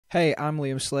Hey, I'm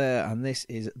Liam Slayer, and this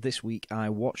is This Week I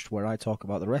Watched, where I talk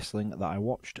about the wrestling that I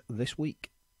watched this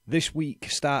week. This week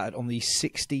started on the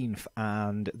 16th,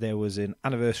 and there was an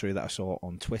anniversary that I saw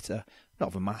on Twitter. Not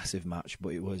of a massive match,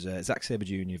 but it was Zack Sabre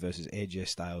Jr. versus AJ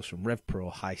Styles from Rev Pro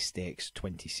High Stakes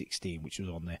 2016, which was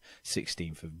on the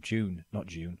 16th of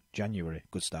January.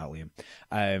 Good start, Liam.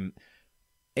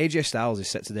 AJ Styles is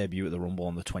set to debut at the Rumble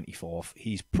on the 24th.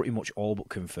 He's pretty much all but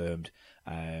confirmed.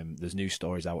 There's news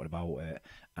stories out about it.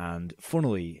 And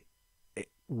funnily,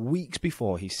 weeks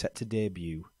before he's set to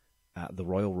debut at the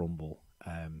Royal Rumble,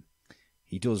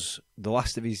 he does the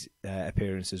last of his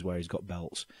appearances where he's got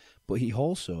belts, but he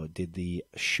also did the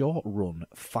short-run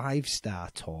 5-star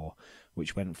tour,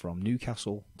 which went from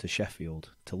Newcastle to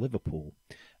Sheffield to Liverpool,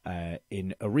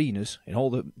 in arenas, in all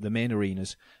the main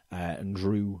arenas, and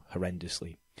drew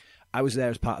horrendously. I was there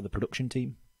as part of the production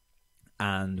team,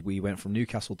 and we went from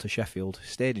Newcastle to Sheffield,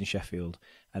 stayed in Sheffield,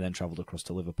 and then travelled across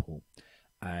to Liverpool.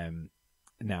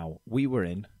 Now, we were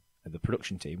in, the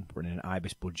production team, were in an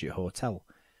Ibis budget hotel,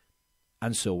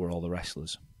 and so were all the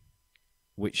wrestlers.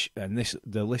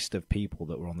 The list of people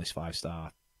that were on this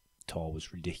 5-star tour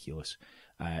was ridiculous.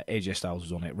 AJ Styles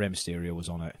was on it, Rey Mysterio was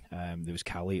on it, there was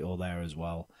Carlito there as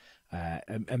well,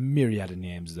 a myriad of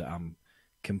names that I'm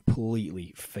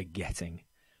completely forgetting.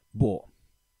 But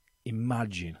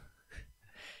imagine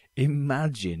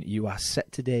you are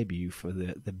set to debut for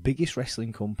the biggest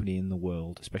wrestling company in the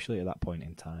world, especially at that point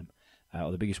in time,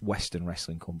 or the biggest Western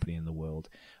wrestling company in the world,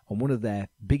 on one of their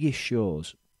biggest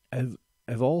shows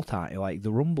of all time, like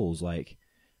the Rumbles. Like,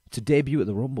 to debut at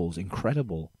the Rumbles,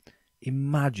 incredible.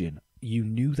 Imagine you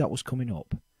knew that was coming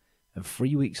up, and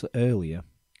 3 weeks earlier,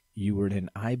 you were in an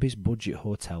Ibis budget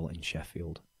hotel in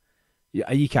Sheffield. Yeah,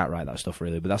 you can't write that stuff,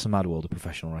 really, but that's a mad world of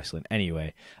professional wrestling.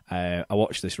 Anyway, I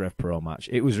watched this Rev Pro match.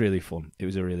 It was really fun. It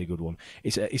was a really good one.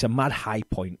 It's a mad high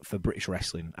point for British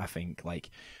wrestling, I think. Like,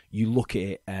 you look at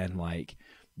it and, like,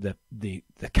 the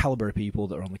calibre of people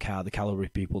that are on the card, the calibre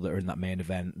of people that are in that main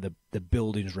event, the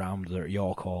buildings round there at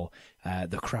York Hall,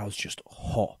 the crowd's just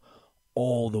hot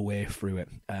all the way through it.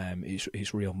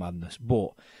 It's real madness.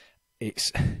 But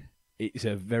it's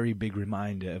a very big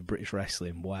reminder of British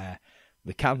wrestling, where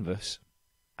the canvas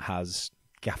has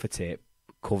gaffer tape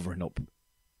covering up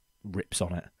rips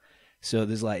on it. So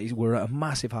we're at a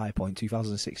massive high point.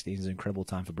 2016 is an incredible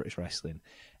time for British wrestling,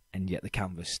 and yet the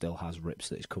canvas still has rips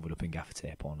that is covered up in gaffer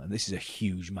tape on. And this is a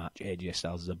huge match. AJ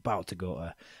Styles is about to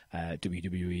go to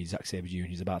WWE. Zack Sabre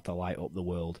Jr. is about to light up the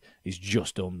world. He's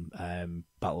just done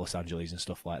Battle Los Angeles and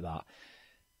stuff like that,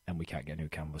 and we can't get a new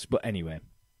canvas. But anyway,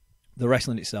 the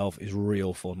wrestling itself is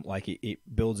real fun. Like, it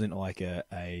builds into like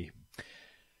a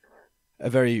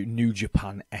very New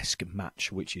Japan-esque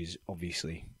match, which is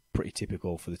obviously pretty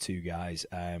typical for the two guys.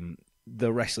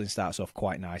 The wrestling starts off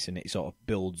quite nice, and it sort of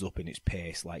builds up in its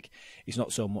pace. Like, it's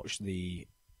not so much the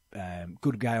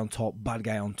good guy on top, bad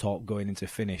guy on top going into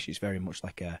finish. It's very much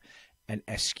like an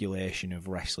escalation of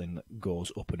wrestling that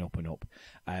goes up and up and up.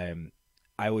 I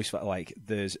always felt like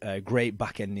there's a great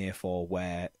back-end near fall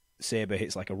where Sabre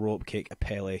hits like a rope kick, a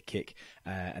Pele kick,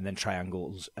 and then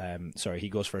triangles. He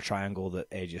goes for a triangle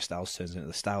that AJ Styles turns into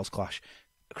the Styles Clash.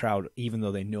 The crowd, even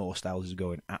though they know Styles is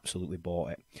going, absolutely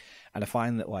bought it. And I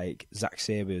find that, like, Zack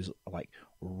Sabre's like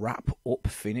wrap-up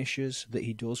finishes that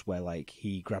he does, where like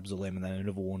he grabs a limb and then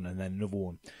another one and then another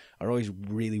one, are always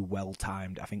really well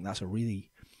timed. I think it's a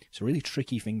really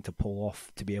tricky thing to pull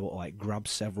off, to be able to like grab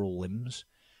several limbs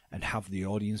and have the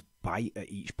audience bite at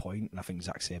each point. And I think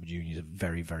Zack Sabre Jr. is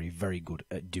very, very, very good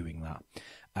at doing that.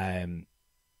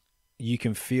 You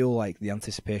can feel like the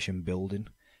anticipation building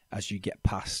as you get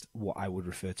past what I would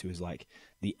refer to as like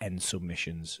the end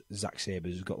submissions. Zack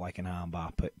Sabre's got like an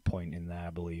armbar point in there,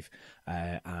 I believe,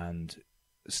 and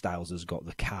Styles has got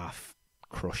the calf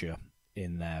crusher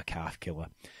in there, calf killer.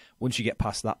 Once you get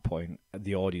past that point,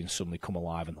 the audience suddenly come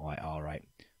alive and they're like, all right,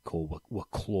 cool, we're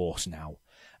close now.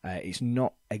 It's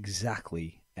not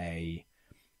exactly a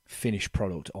finished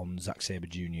product on Zack Sabre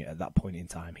Jr. at that point in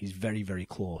time. He's very, very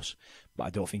close, but I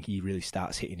don't think he really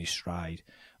starts hitting his stride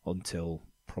until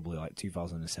probably like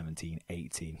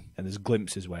 2017-18. And there's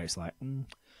glimpses where it's like,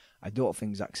 I don't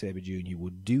think Zack Sabre Jr.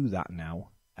 would do that now,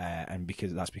 and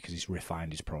because he's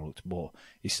refined his product, but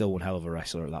he's still one hell of a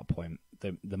wrestler at that point.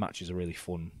 The match is a really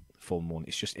fun one.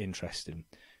 It's just interesting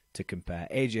to compare.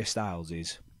 AJ Styles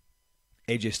is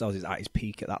at his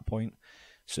peak at that point,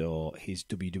 so his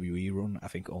WWE run, I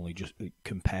think, only just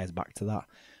compares back to that.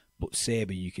 But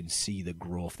Sabre, you can see the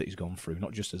growth that he's gone through,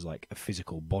 not just as like a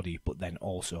physical body, but then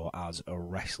also as a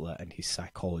wrestler and his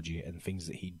psychology and things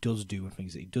that he does do and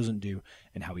things that he doesn't do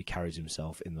and how he carries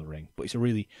himself in the ring. But it's a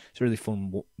really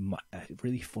fun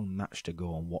match to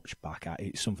go and watch back at.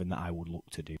 It's something that I would look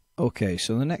to do. Okay,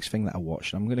 so the next thing that I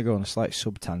watched, I'm going to go on a slight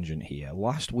sub-tangent here.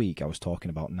 Last week I was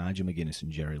talking about Nigel McGuinness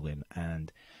and Jerry Lynn,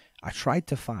 and I tried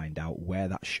to find out where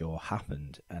that show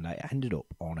happened, and I ended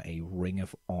up on a Ring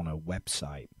of Honor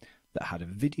website that had a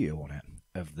video on it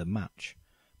of the match.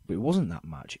 But it wasn't that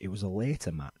match, it was a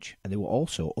later match, and there were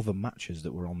also other matches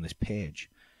that were on this page.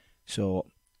 So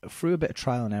through a bit of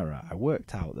trial and error, I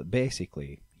worked out that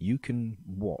basically you can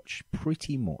watch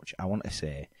pretty much, I want to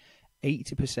say,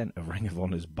 80% of Ring of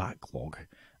Honor's backlog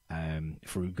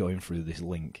through going through this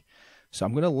link. So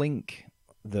I'm going to link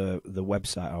the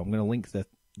website, or I'm going to link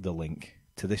the link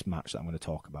to this match that I'm going to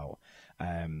talk about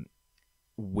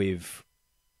with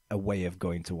a way of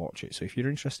going to watch it. So if you're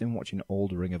interested in watching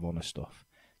old Ring of Honor stuff,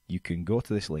 you can go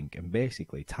to this link and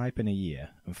basically type in a year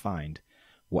and find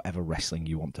whatever wrestling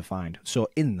you want to find. So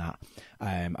in that,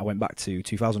 I went back to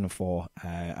 2004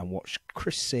 and watched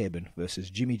Chris Sabin versus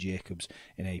Jimmy Jacobs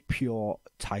in a pure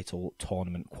title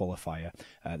tournament qualifier.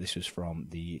 This was from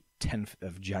the 10th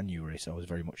of January, so I was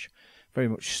very much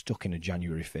stuck in a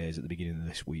January phase at the beginning of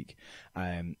this week.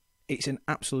 It's an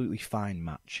absolutely fine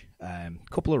match.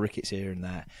 Couple of rickets here and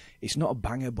there. It's not a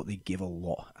banger, but they give a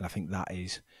lot, and I think that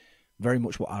is very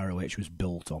much what ROH was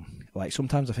built on. Like,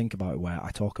 sometimes I think about it where I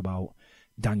talk about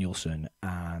Danielson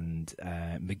and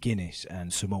McGuinness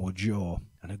and Samoa Joe,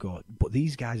 and I go, but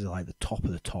these guys are like the top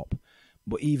of the top.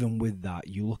 But even with that,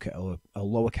 you look at a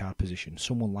lower card position,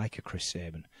 someone like a Chris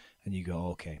Sabin, and you go,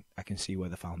 okay, I can see where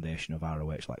the foundation of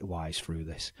ROH lies through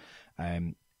this.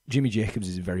 Jimmy Jacobs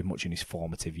is very much in his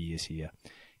formative years here.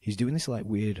 He's doing this like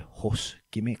weird Huss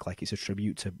gimmick, like it's a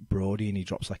tribute to Brody, and he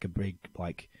drops like a big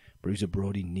like Bruiser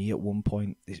Brody knee at one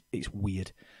point. It's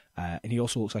weird, and he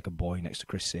also looks like a boy next to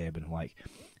Chris Sabin. Like,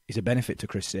 it's a benefit to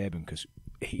Chris Sabin because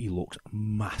he looks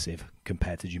massive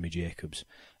compared to Jimmy Jacobs.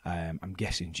 I'm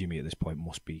guessing Jimmy at this point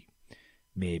must be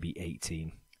maybe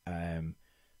 18.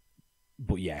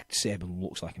 But yeah, Sabin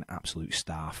looks like an absolute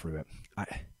star through it.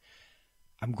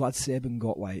 I'm glad Sabin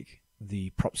got like the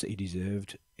props that he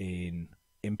deserved in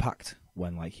Impact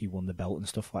when like he won the belt and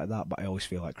stuff like that. But I always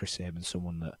feel like Chris Sabin's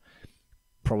someone that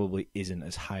probably isn't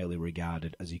as highly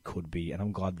regarded as he could be, and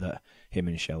I'm glad that him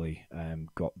and Shelley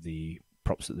got the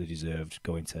props that they deserved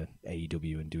going to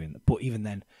AEW and doing that. But even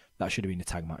then, that should have been a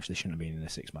tag match. They shouldn't have been in a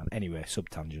 6-man. Anyway,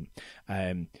 sub-tangent.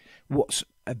 What's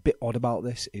a bit odd about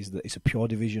this is that it's a pure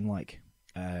division, like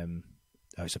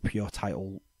it's a pure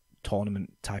title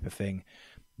tournament type of thing,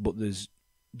 but there's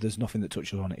nothing that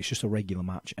touches on it. It's just a regular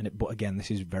match, but again,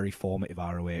 this is very formative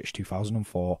ROH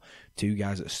 2004. Two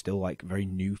guys that are still like very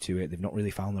new to it. They've not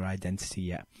really found their identity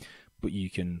yet, but you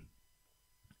can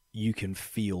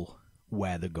feel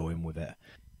where they're going with it.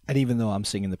 And even though I'm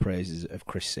singing the praises of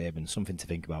Chris Sabin, something to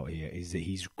think about here is that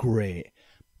he's great,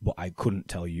 but I couldn't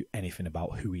tell you anything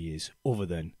about who he is other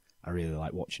than I really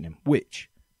like watching him, which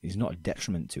is not a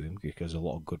detriment to him because a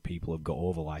lot of good people have got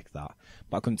over like that.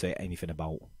 But I couldn't say anything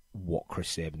about what Chris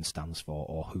Sabin stands for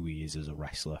or who he is as a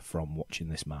wrestler from watching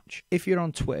this match. If you're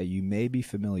on Twitter, you may be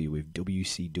familiar with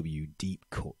WCW Deep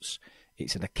Cuts.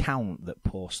 It's an account that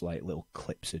posts like little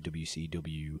clips of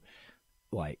WCW,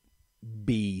 like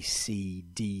B, C,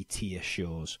 D tier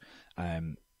shows.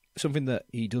 Something that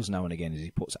he does now and again is he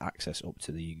puts access up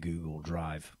to the Google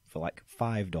Drive for like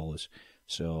 $5.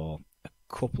 So a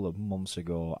couple of months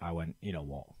ago, I went, you know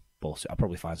what, bullshit, I'll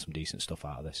probably find some decent stuff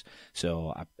out of this.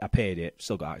 So I paid it,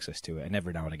 still got access to it, and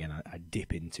every now and again I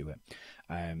dip into it.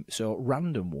 So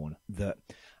random one that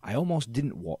I almost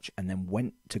didn't watch and then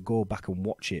went to go back and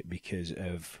watch it because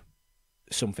of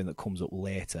something that comes up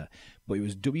later, but it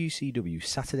was WCW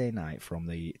Saturday Night from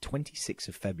the 26th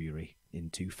of February in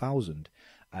 2000.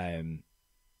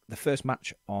 The first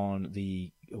match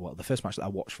that I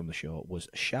watched from the show was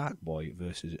Shark Boy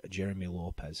versus Jeremy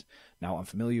Lopez. Now, I'm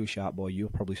familiar with Shark Boy. You're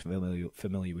probably familiar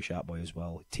with Shark Boy as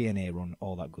well. TNA run,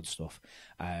 all that good stuff.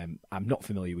 I'm not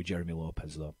familiar with Jeremy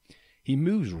Lopez, though. He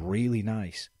moves really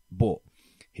nice, but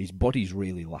his body's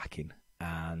really lacking,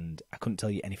 and I couldn't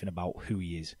tell you anything about who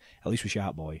he is. At least with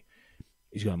Shark Boy,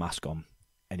 he's got a mask on,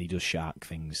 and he does shark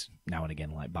things now and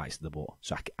again, like bites to the butt.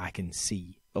 So I can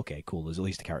see, okay, cool, there's at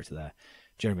least a character there.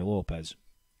 Jeremy Lopez,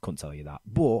 couldn't tell you that.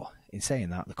 But in saying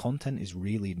that, the content is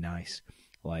really nice.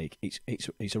 Like,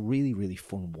 it's a really, really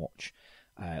fun watch.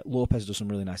 Lopez does some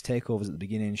really nice takeovers at the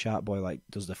beginning. Shark Boy like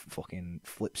does the fucking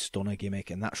flip stunner gimmick,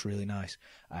 and that's really nice.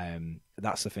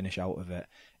 That's the finish out of it.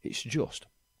 It's just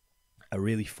a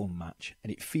really fun match,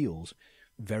 and it feels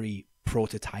very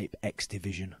prototype X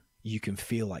Division. You can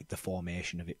feel like the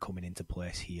formation of it coming into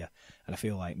place here. And I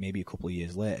feel like maybe a couple of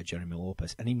years later, Jeremy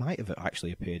Lopez, and he might have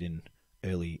actually appeared in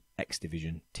early X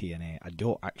Division TNA. I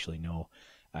don't actually know.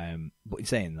 But in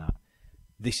saying that,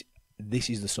 this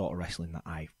is the sort of wrestling that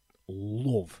I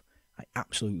love. I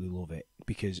absolutely love it,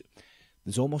 because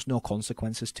there's almost no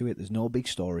consequences to it. There's no big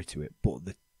story to it, but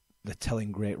they're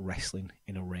telling great wrestling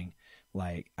in a ring.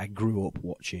 Like, I grew up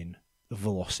watching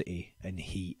Velocity and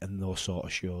Heat and those sort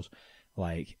of shows.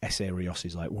 Like, S.A. Rios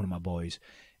is like one of my boys.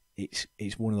 It's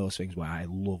one of those things where I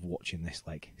love watching this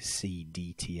like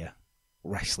C-D tier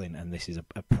wrestling, and this is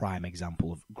a prime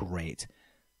example of great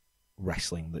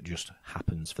wrestling that just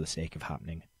happens for the sake of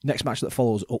happening. Next match that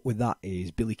follows up with that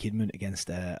is Billy Kidman against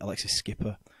Alexis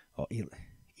Skipper, or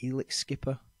Elix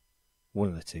Skipper, one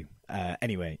of the two.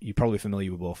 Anyway, you're probably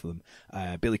familiar with both of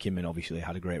them. Billy Kidman obviously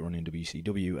had a great run in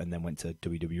WCW and then went to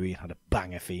WWE and had a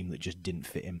banger theme that just didn't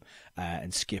fit him.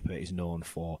 And Skipper is known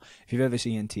for, if you've ever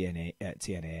seen TNA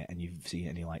and you've seen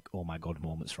any like oh my god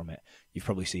moments from it, you've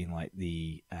probably seen like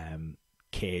the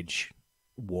cage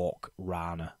walk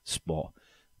Rana spot.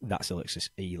 That's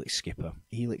Elix Skipper.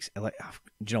 Do you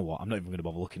know what? I'm not even going to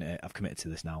bother looking at it. I've committed to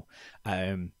this now.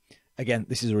 Again,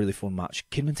 this is a really fun match.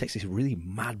 Kidman takes this really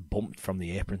mad bump from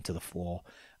the apron to the floor,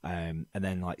 and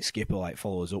then like Skipper like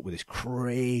follows up with this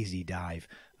crazy dive.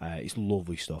 It's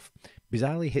lovely stuff.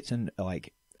 Bizarrely hits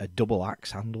a double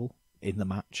axe handle in the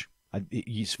match.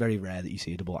 It's very rare that you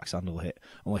see a double axe handle hit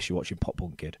unless you're watching Pop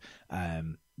Punk Kid.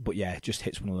 But yeah, it just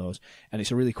hits one of those, and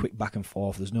it's a really quick back and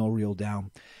forth. There's no real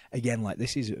down. Again, like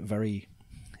this is very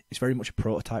much a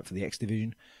prototype for the X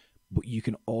Division, but you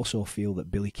can also feel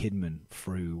that Billy Kidman,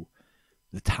 through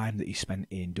the time that he spent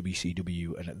in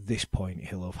WCW, and at this point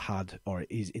he'll have had, or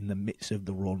is in the midst of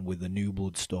the run with the New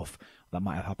Blood stuff that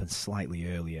might have happened slightly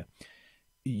earlier.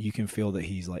 You can feel that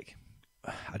he's like,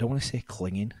 I don't want to say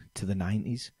clinging to the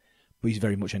 90s, but he's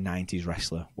very much a 90s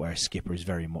wrestler, whereas Skipper is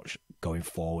very much going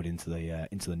forward into the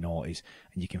noughties,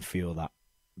 and you can feel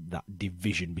that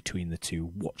division between the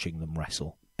two watching them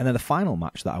wrestle. And then the final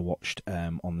match that I watched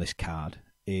on this card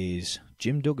is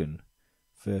Jim Duggan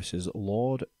versus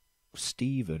Lord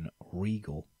Steven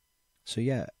Regal. So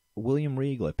yeah, William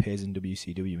Regal appears in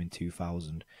WCW in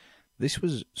 2000. This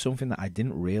was something that I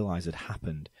didn't realise had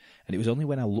happened, and it was only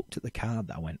when I looked at the card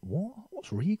that I went,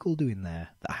 what's Regal doing there?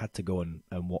 That I had to go and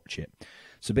watch it.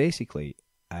 So basically,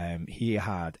 he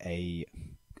had a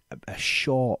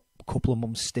short couple of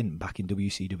months stint back in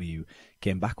WCW,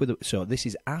 came back with it. So this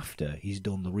is after he's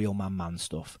done the Real Man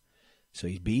stuff. So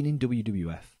he's been in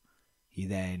WWF. He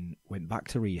then went back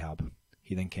to rehab.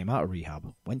 He then came out of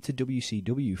rehab, went to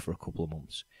WCW for a couple of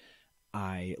months.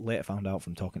 I later found out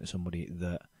from talking to somebody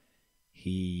that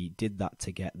he did that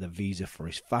to get the visa for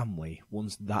his family.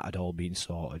 Once that had all been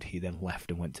sorted, he then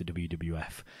left and went to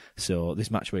WWF. So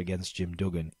this match against Jim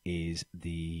Duggan is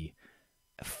the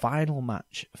final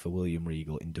match for William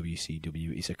Regal in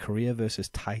WCW. It's a career versus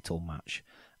title match.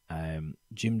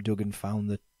 Jim Duggan found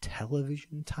the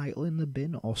television title in the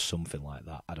bin or something like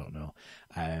that. I don't know.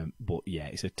 But yeah,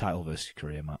 it's a title versus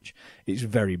career match. It's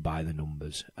very by the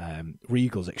numbers.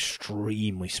 Regal's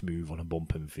extremely smooth on a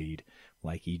bump and feed.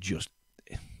 Like, he just,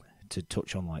 to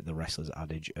touch on like the wrestler's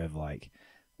adage of like,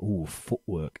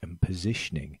 footwork and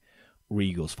positioning,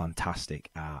 Regal's fantastic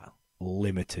at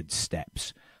limited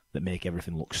steps that make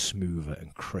everything look smoother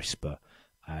and crisper,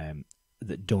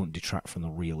 that don't detract from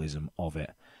the realism of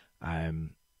it.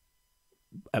 And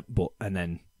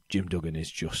then Jim Duggan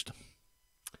is just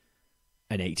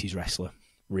an 80s wrestler,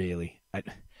 really.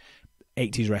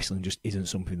 80s wrestling just isn't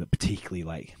something that particularly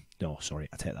I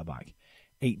take that back.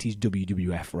 80s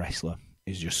WWF wrestler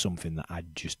is just something that I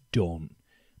just don't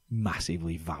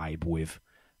massively vibe with.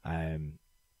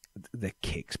 The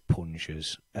kicks,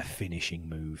 punches, a finishing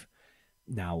move.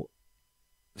 Now,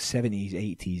 70s,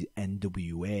 80s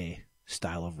NWA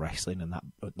style of wrestling and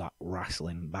that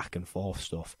wrestling back and forth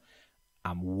stuff,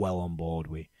 I'm well on board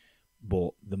with.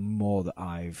 But the more that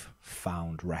I've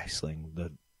found wrestling,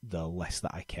 the less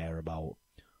that I care about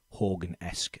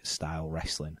Hogan-esque style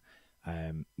wrestling.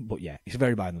 But yeah, it's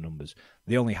very by the numbers.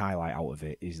 The only highlight out of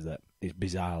it is that it's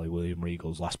bizarrely William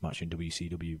Regal's last match in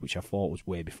WCW, which I thought was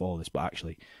way before this, but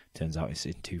actually turns out it's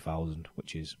in 2000,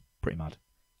 which is pretty mad.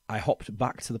 I hopped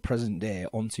back to the present day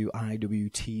onto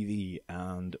IWTV,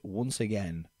 and once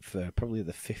again, for probably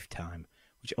the fifth time,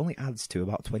 which only adds to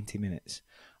about 20 minutes,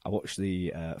 I watched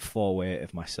the four-way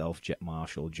of myself, Jet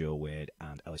Marshall, Joe Wade,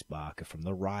 and Ellis Barker from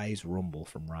the Rise Rumble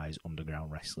from Rise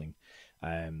Underground Wrestling.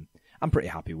 I'm pretty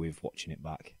happy with watching it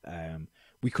back.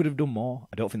 We could have done more.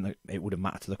 I don't think that it would have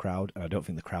mattered to the crowd, and I don't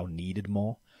think the crowd needed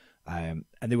more. And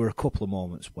there were a couple of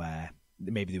moments where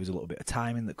maybe there was a little bit of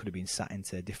timing that could have been sat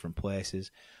into different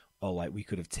places, or like we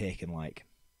could have taken like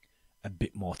a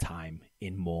bit more time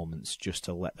in moments just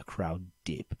to let the crowd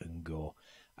dip and go.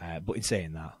 But in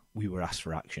saying that, we were asked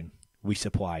for action. We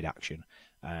supplied action.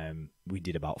 We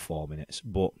did about 4 minutes,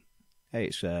 but hey,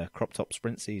 it's crop top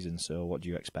sprint season, so what do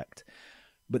you expect?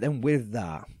 But then with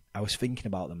that, I was thinking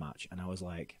about the match, and I was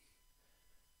like,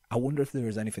 I wonder if there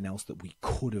was anything else that we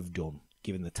could have done,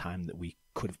 given the time that we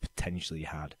could have potentially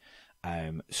had.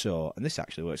 And this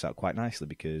actually works out quite nicely,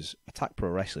 because Attack Pro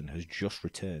Wrestling has just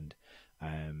returned.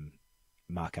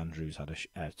 Mark Andrews had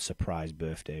a surprise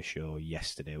birthday show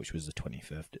yesterday, which was the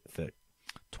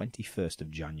 21st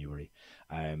of January.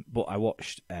 But I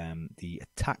watched the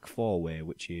Attack 4-Way,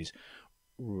 which is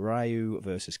Ryu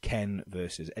versus Ken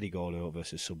versus Eddie Gordo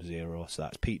versus Sub-Zero. So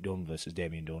that's Pete Dunne versus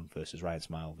Damien Dunne versus Ryan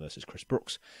Smile versus Chris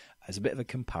Brooks, as a bit of a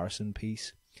comparison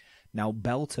piece. Now,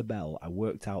 bell to bell, I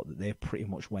worked out that they pretty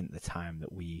much went the time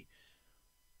that we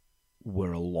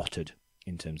were allotted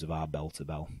in terms of our bell to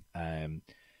bell.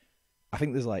 I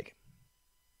think there's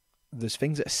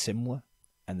things that are similar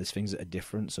and there's things that are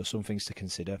different. So some things to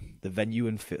consider: the venue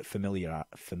and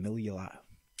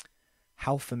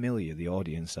how familiar the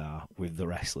audience are with the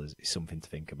wrestlers is something to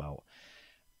think about.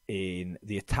 In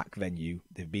the Attack venue,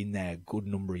 they've been there a good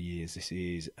number of years. This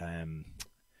is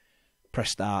Press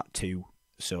Start 2.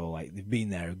 So like they've been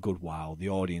there a good while. The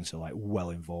audience are like well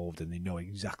involved and they know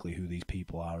exactly who these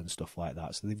people are and stuff like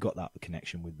that. So they've got that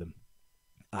connection with them.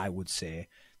 I would say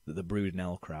that the Brood and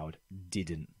Hell crowd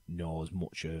didn't know as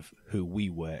much of who we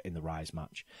were in the Rise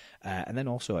match. And then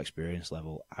also experience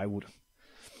level, I would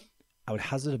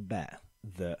hazard a bet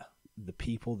that the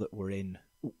people that were in,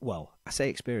 well, I say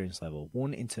experience level,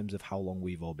 one in terms of how long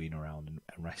we've all been around and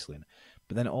wrestling,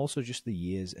 but then also just the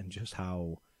years and just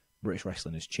how British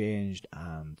wrestling has changed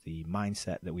and the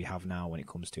mindset that we have now when it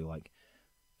comes to like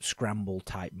scramble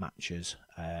type matches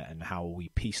and how we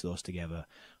piece those together.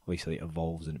 Obviously it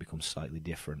evolves and it becomes slightly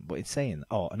different, but it's saying,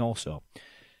 and also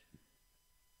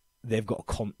they've got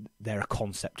they're a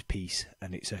concept piece,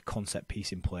 and it's a concept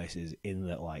piece in places in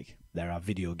that like there are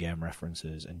video game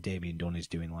references, and Damien Dunne is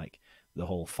doing like the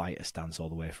whole fighter stance all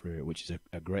the way through it, which is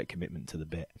a great commitment to the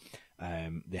bit.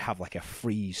 They have like a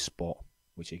freeze spot,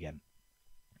 which again,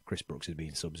 Chris Brooks is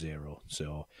being Sub-Zero,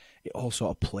 so it all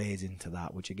sort of plays into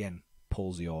that, which again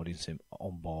pulls the audience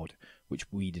on board,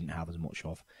 which we didn't have as much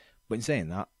of. But in saying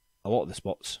that, a lot of the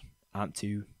spots aren't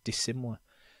too dissimilar.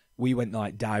 We went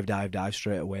like dive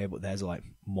straight away, but there's like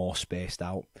more spaced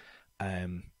out.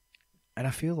 And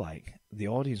I feel like the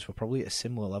audience were probably at a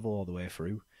similar level all the way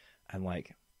through. And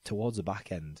like towards the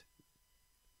back end,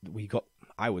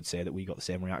 I would say that we got the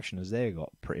same reaction as they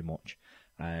got pretty much.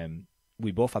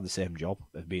 We both had the same job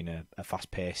of being a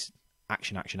fast-paced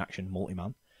action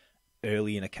multi-man.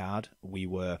 Early in a card, we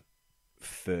were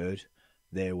third,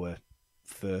 they were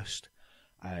first.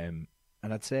 And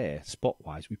I'd say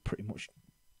spot-wise, we pretty much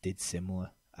did similar.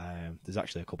 There's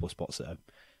actually a couple of spots that are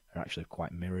actually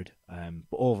quite mirrored.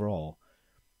 But overall,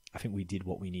 I think we did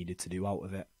what we needed to do out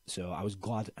of it. So I was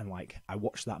glad, and like I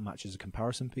watched that match as a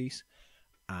comparison piece,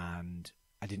 and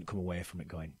I didn't come away from it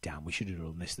going, damn, we should have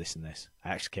done this, this, and this. I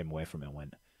actually came away from it and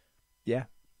went, yeah,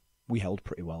 we held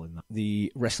pretty well in that.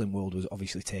 The wrestling world was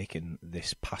obviously taken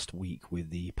this past week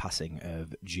with the passing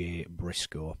of Jay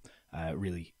Briscoe. A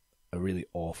really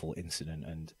awful incident,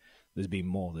 and there's been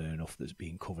more than enough that's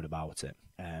been covered about it.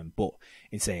 But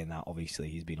in saying that, obviously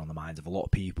he's been on the minds of a lot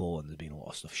of people, and there's been a lot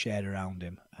of stuff shared around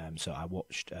him. So I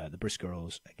watched the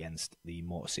Briscoes against the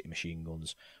Motor City Machine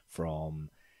Guns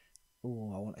from, I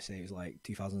want to say it was like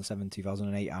 2007,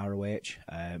 2008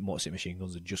 ROH. Motor City Machine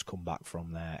Guns had just come back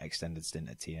from their extended stint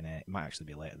at TNA. It might actually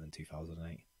be later than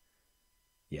 2008.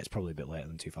 Yeah, it's probably a bit later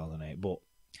than 2008, but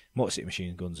Motor City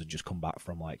Machine Guns had just come back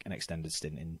from like an extended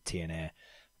stint in TNA,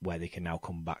 where they can now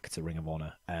come back to Ring of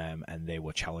Honor, and they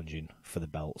were challenging for the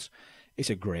belts.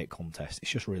 It's a great contest. It's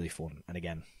just really fun. And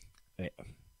again,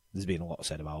 there's been a lot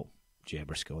said about Jay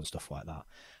Briscoe and stuff like that.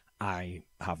 I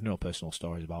have no personal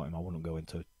stories about him. I wouldn't go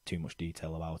into too much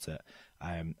detail about it.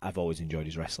 I've always enjoyed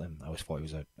his wrestling. I always thought he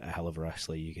was a hell of a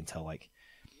wrestler. You can tell like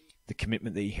the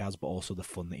commitment that he has, but also the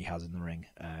fun that he has in the ring.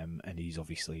 And he's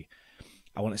obviously,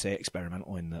 I want to say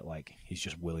experimental in that like he's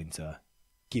just willing to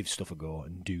give stuff a go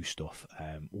and do stuff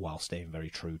while staying very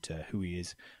true to who he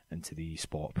is and to the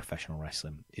sport of professional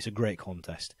wrestling. It's a great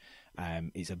contest.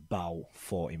 It's about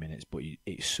 40 minutes, but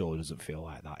it so doesn't feel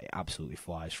like that. It absolutely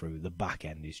flies through. The back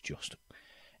end is just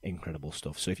incredible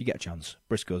stuff. So if you get a chance,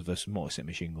 Briscoes versus Motor City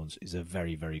Machine Guns is a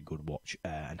very, very good watch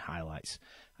and highlights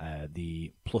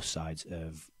the plus sides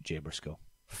of Jay Briscoe.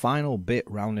 Final bit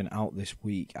rounding out this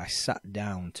week, I sat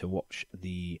down to watch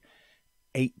the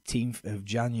 18th of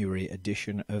January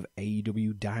edition of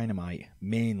AEW Dynamite,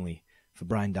 mainly for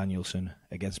Bryan Danielson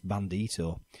against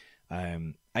Bandito.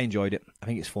 I enjoyed it. I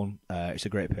think it's fun. It's a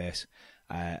great pace.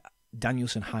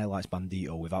 Danielson highlights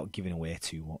Bandito without giving away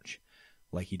too much.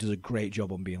 Like, he does a great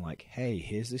job on being like, hey,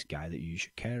 here's this guy that you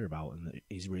should care about and that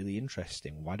is really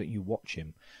interesting. Why don't you watch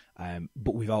him?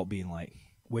 But without being like,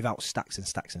 without stacks and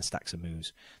stacks and stacks of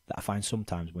moves that I find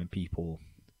sometimes when people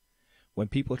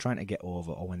are trying to get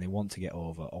over, or when they want to get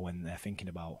over, or when they're thinking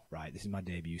about, right, this is my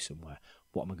debut somewhere,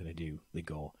 what am I going to do? They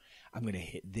go, I'm going to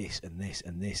hit this and this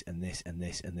and this and this and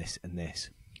this and this and this.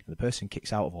 And the person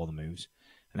kicks out of all the moves,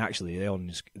 and actually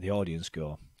the audience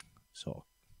go, sort of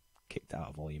kicked out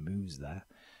of all your moves there,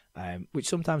 which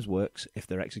sometimes works if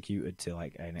they're executed to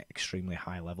like an extremely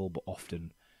high level, but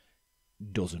often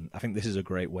doesn't. I think this is a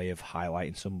great way of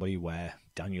highlighting somebody where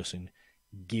Danielson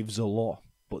gives a lot,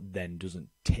 but then doesn't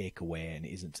take away, and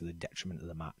it isn't to the detriment of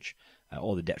the match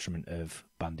or the detriment of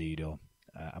Bandito.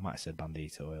 I might have said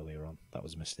Bandito earlier on. That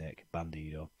was a mistake.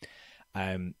 Bandito.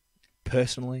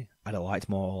 Personally, I'd have liked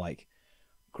more like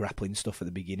grappling stuff at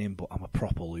the beginning, but I'm a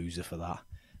proper loser for that.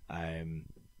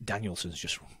 Danielson's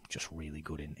just really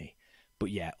good, isn't he?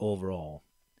 But yeah, overall,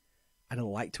 I'd have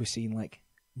liked to have seen like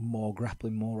more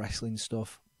grappling, more wrestling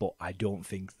stuff, but I don't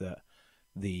think that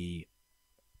the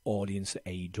audience that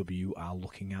AEW are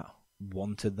looking at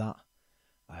wanted that,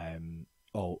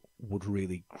 or would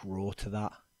really grow to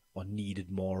that, or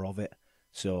needed more of it.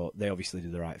 So they obviously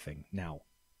did the right thing. Now,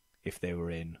 if they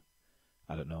were in,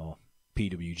 I don't know,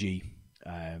 PWG,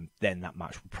 then that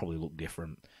match would probably look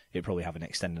different. It'd probably have an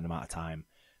extended amount of time.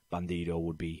 Bandito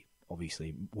would be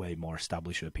obviously way more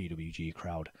established with a PWG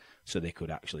crowd, so they could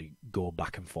actually go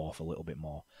back and forth a little bit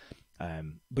more.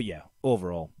 But yeah,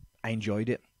 overall, I enjoyed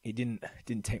it. It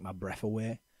didn't take my breath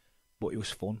away, but it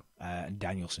was fun. And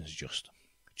Danielson's just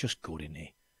good, isn't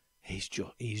he? He's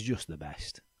just the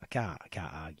best. I can't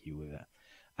argue with it.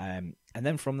 And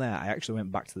then from there, I actually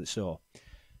went back to the show.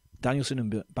 Danielson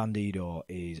and Bandito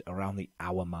is around the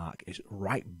hour mark. It's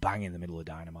right bang in the middle of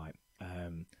Dynamite.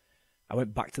 I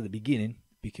went back to the beginning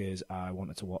because I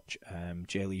wanted to watch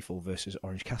Jay Lethal versus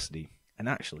Orange Cassidy. And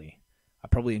actually, I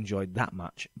probably enjoyed that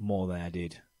match more than I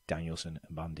did Danielson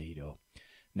and Bandito.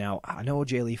 Now, I know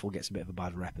Jay Lethal gets a bit of a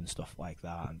bad rep and stuff like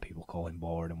that, and people call him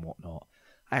boring and whatnot.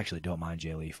 I actually don't mind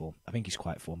Jay Lethal. I think he's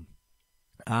quite fun.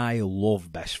 I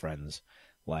love Best Friends.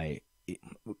 Like,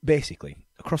 basically,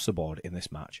 across the board in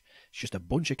this match, it's just a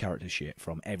bunch of character shit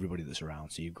from everybody that's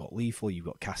around. So you've got Lethal, you've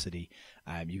got Cassidy,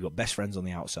 you've got Best Friends on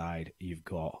the outside, you've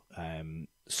got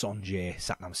Sonjay,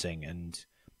 Satnam Singh, and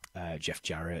Jeff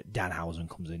Jarrett. Danhausen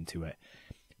comes into it.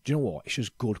 Do you know what? It's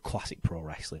just good classic pro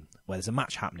wrestling, where there's a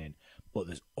match happening, but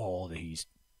there's all these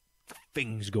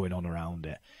things going on around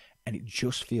it, and it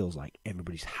just feels like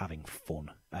everybody's having fun.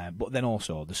 But then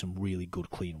also, there's some really good,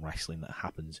 clean wrestling that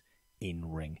happens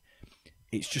in ring.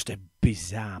 It's just a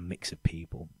bizarre mix of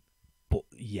people, but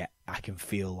yet I can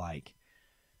feel like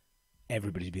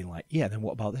everybody's being like, yeah, then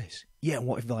what about this? Yeah, and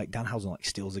what if like Danhausen like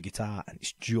steals the guitar? And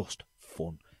it's just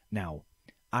fun. Now,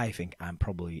 I think I'm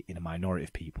probably in a minority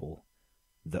of people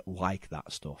that like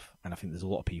that stuff, and I think there's a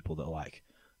lot of people that are like,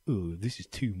 oh, this is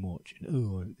too much, and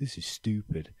oh, this is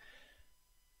stupid.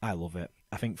 I love it.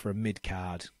 I think for a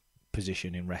mid-card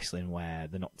position in wrestling where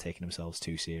they're not taking themselves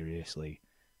too seriously,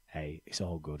 hey, it's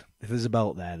all good. If there's a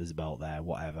belt there, there's a belt there,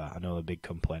 whatever. I know the big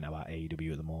complaint about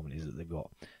AEW at the moment is that they've got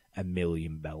a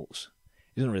million belts.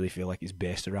 It doesn't really feel like it's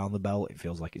based around the belt. It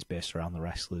feels like it's based around the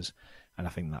wrestlers, and I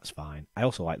think that's fine. I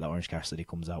also like that Orange Cassidy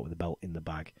comes out with a belt in the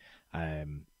bag.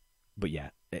 But yeah,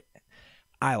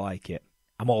 I like it.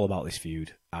 I'm all about this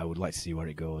feud. I would like to see where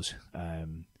it goes.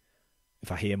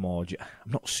 If I hear more,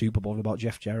 I'm not super bothered about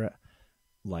Jeff Jarrett.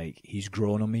 Like, he's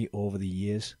grown on me over the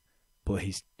years, but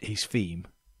his theme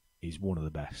is one of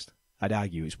the best. I'd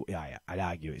argue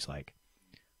it's like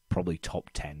probably top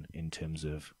 10 in terms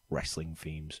of wrestling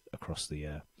themes across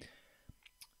the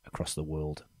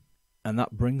world. And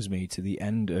that brings me to the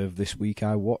end of this week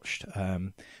I watched.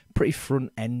 Pretty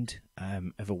front end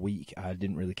of a week. I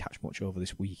didn't really catch much over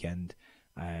this weekend.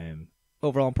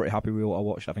 Overall, I'm pretty happy with what I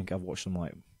watched. I think I've watched some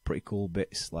like pretty cool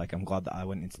bits. Like, I'm glad that I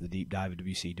went into the deep dive of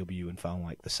WCW and found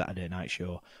like the Saturday night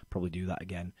show. Probably do that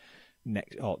again.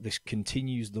 This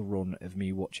continues the run of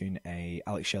me watching a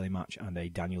Alex Shelley match and a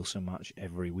Danielson match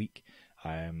every week.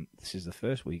 This is the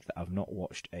first week that I've not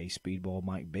watched a Speedball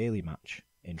Mike Bailey match,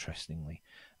 interestingly.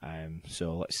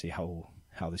 So let's see how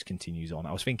this continues on.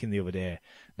 I was thinking the other day,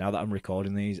 now that I'm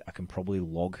recording these, I can probably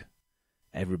log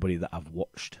everybody that I've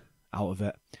watched out of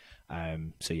it.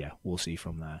 So yeah, we'll see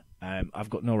from there. I've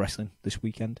got no wrestling this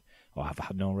weekend, or I've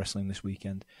had no wrestling this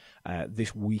weekend.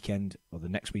 This weekend, or the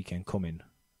next weekend coming,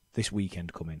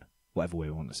 whatever way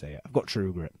we want to say it. I've got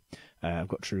True Grit. I've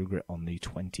got True Grit on the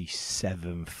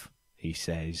 27th, he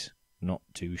says. Not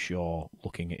too sure,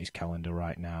 looking at his calendar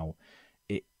right now.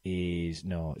 It's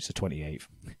the 28th.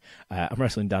 I'm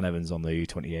wrestling Dan Evans on the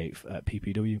 28th at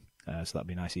PPW, so that'll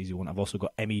be a nice easy one. I've also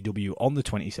got MEW on the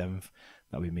 27th.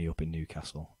 That'll be me up in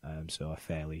Newcastle, so a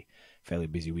fairly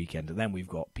busy weekend. And then we've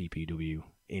got PPW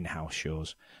in-house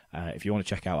shows. If you want to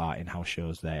check out our in-house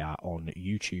shows, they are on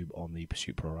YouTube on the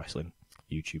Pursuit Pro Wrestling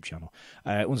YouTube channel.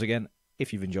 Once again,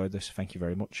 if you've enjoyed this, thank you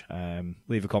very much.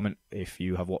 Leave a comment if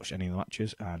you have watched any of the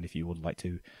matches, and if you would like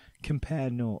to compare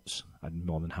notes, I'm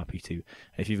more than happy to. And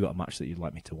if you've got a match that you'd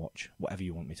like me to watch, whatever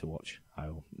you want me to watch, I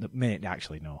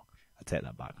take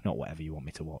that back. Not whatever you want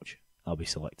me to watch. I'll be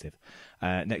selective.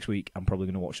 Next week, I'm probably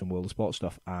going to watch some World of Sport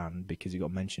stuff, and because it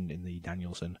got mentioned in the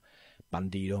Danielson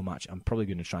Bandido match, I'm probably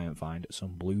going to try and find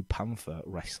some Blue Panther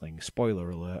wrestling.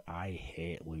 Spoiler alert, I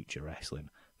hate lucha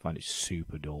wrestling. I find it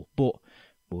super dull, but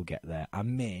we'll get there. I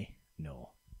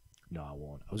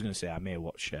won't. I was going to say I may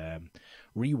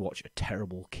rewatch a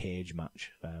terrible cage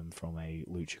match from a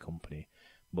lucha company,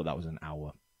 but that was an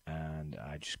hour, and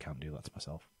I just can't do that to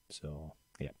myself. So,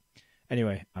 yeah.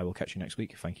 Anyway, I will catch you next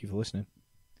week. Thank you for listening.